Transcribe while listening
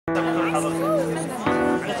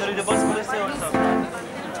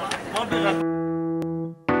Hello,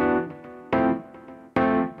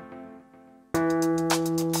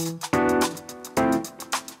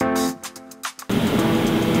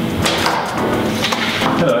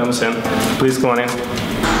 I'm Hussain. Please come on in.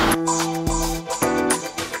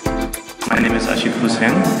 My name is Ashiq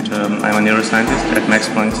Hussain. I'm a neuroscientist at Max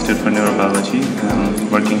Planck Institute for Neurobiology.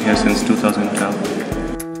 I'm working here since 2012.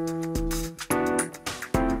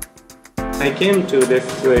 I came to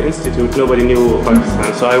this institute, nobody knew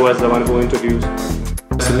Pakistan, so I was the one who introduced.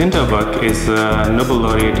 Linda Buck is a Nobel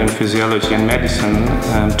laureate in physiology and medicine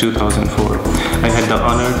in 2004. I had the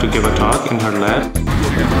honor to give a talk in her lab.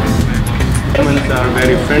 Humans are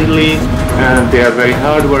very friendly, they are very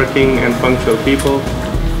hardworking and punctual people.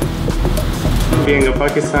 Being a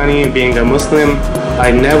Pakistani, being a Muslim, I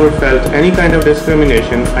never felt any kind of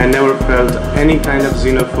discrimination, I never felt any kind of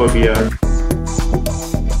xenophobia.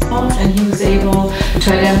 And he was able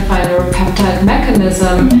to identify a neuropeptide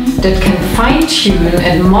mechanism that can fine-tune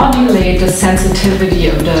and modulate the sensitivity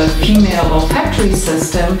of the female olfactory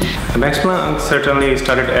system. Max Planck certainly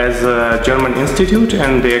started as a German institute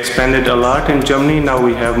and they expanded a lot in Germany. Now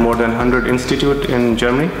we have more than 100 institutes in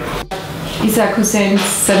Germany. Ashiq Hussain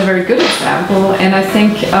set a very good example, and I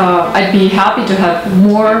think I'd be happy to have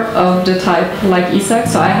more of the type like Ashiq,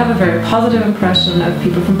 so I have a very positive impression of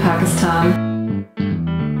people from Pakistan.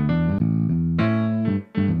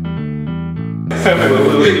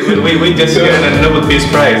 we just got a Nobel Peace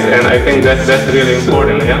Prize, and I think that's really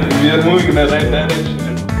important. Yeah? We are moving in the right direction.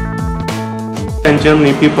 In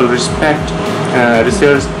Germany, people respect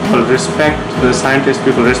research, people respect the scientists,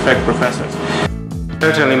 people respect professors.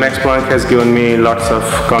 Certainly, Max Planck has given me lots of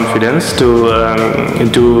confidence to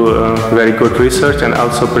do very good research and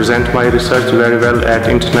also present my research very well at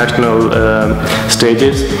international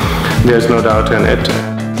stages. There's no doubt in it.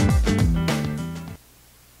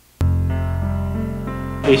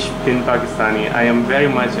 Ich bin Pakistani. I am very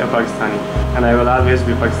much a Pakistani, and I will always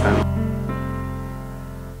be Pakistani.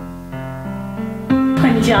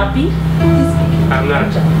 Punjabi? I'm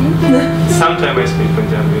not. Sometimes I speak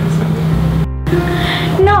Punjabi.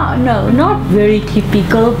 No, not very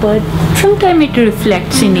typical, but sometimes it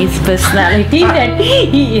reflects in his personality that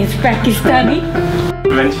he is Pakistani.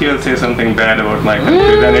 When she will say something bad about my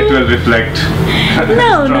country, then it will reflect.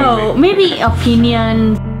 No, maybe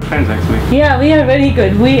opinions. Friends, actually. Yeah, we are very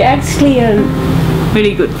good. We actually are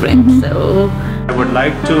very good friends. So I would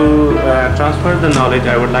like to transfer the knowledge,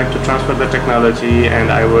 I would like to transfer the technology,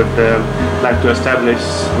 and I would like to establish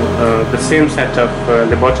the same set of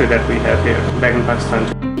laboratory that we have here back in Pakistan.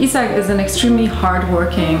 Ashiq is an extremely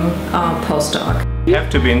hard-working postdoc. You have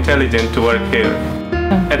to be intelligent to work here,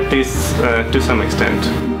 at least to some extent.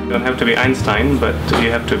 You don't have to be Einstein, but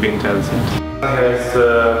you have to be intelligent. It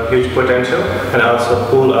has huge potential and also a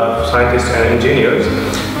pool of scientists and engineers,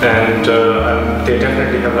 and they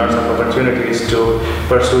definitely have lots of opportunities to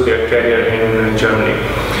pursue their career in Germany.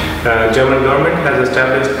 German government has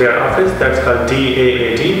established their office that's called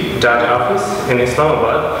DAAD, Data Office, in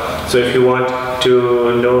Islamabad. So if you want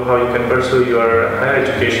to know how you can pursue your higher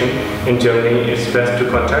education in Germany, it's best to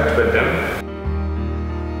contact with them.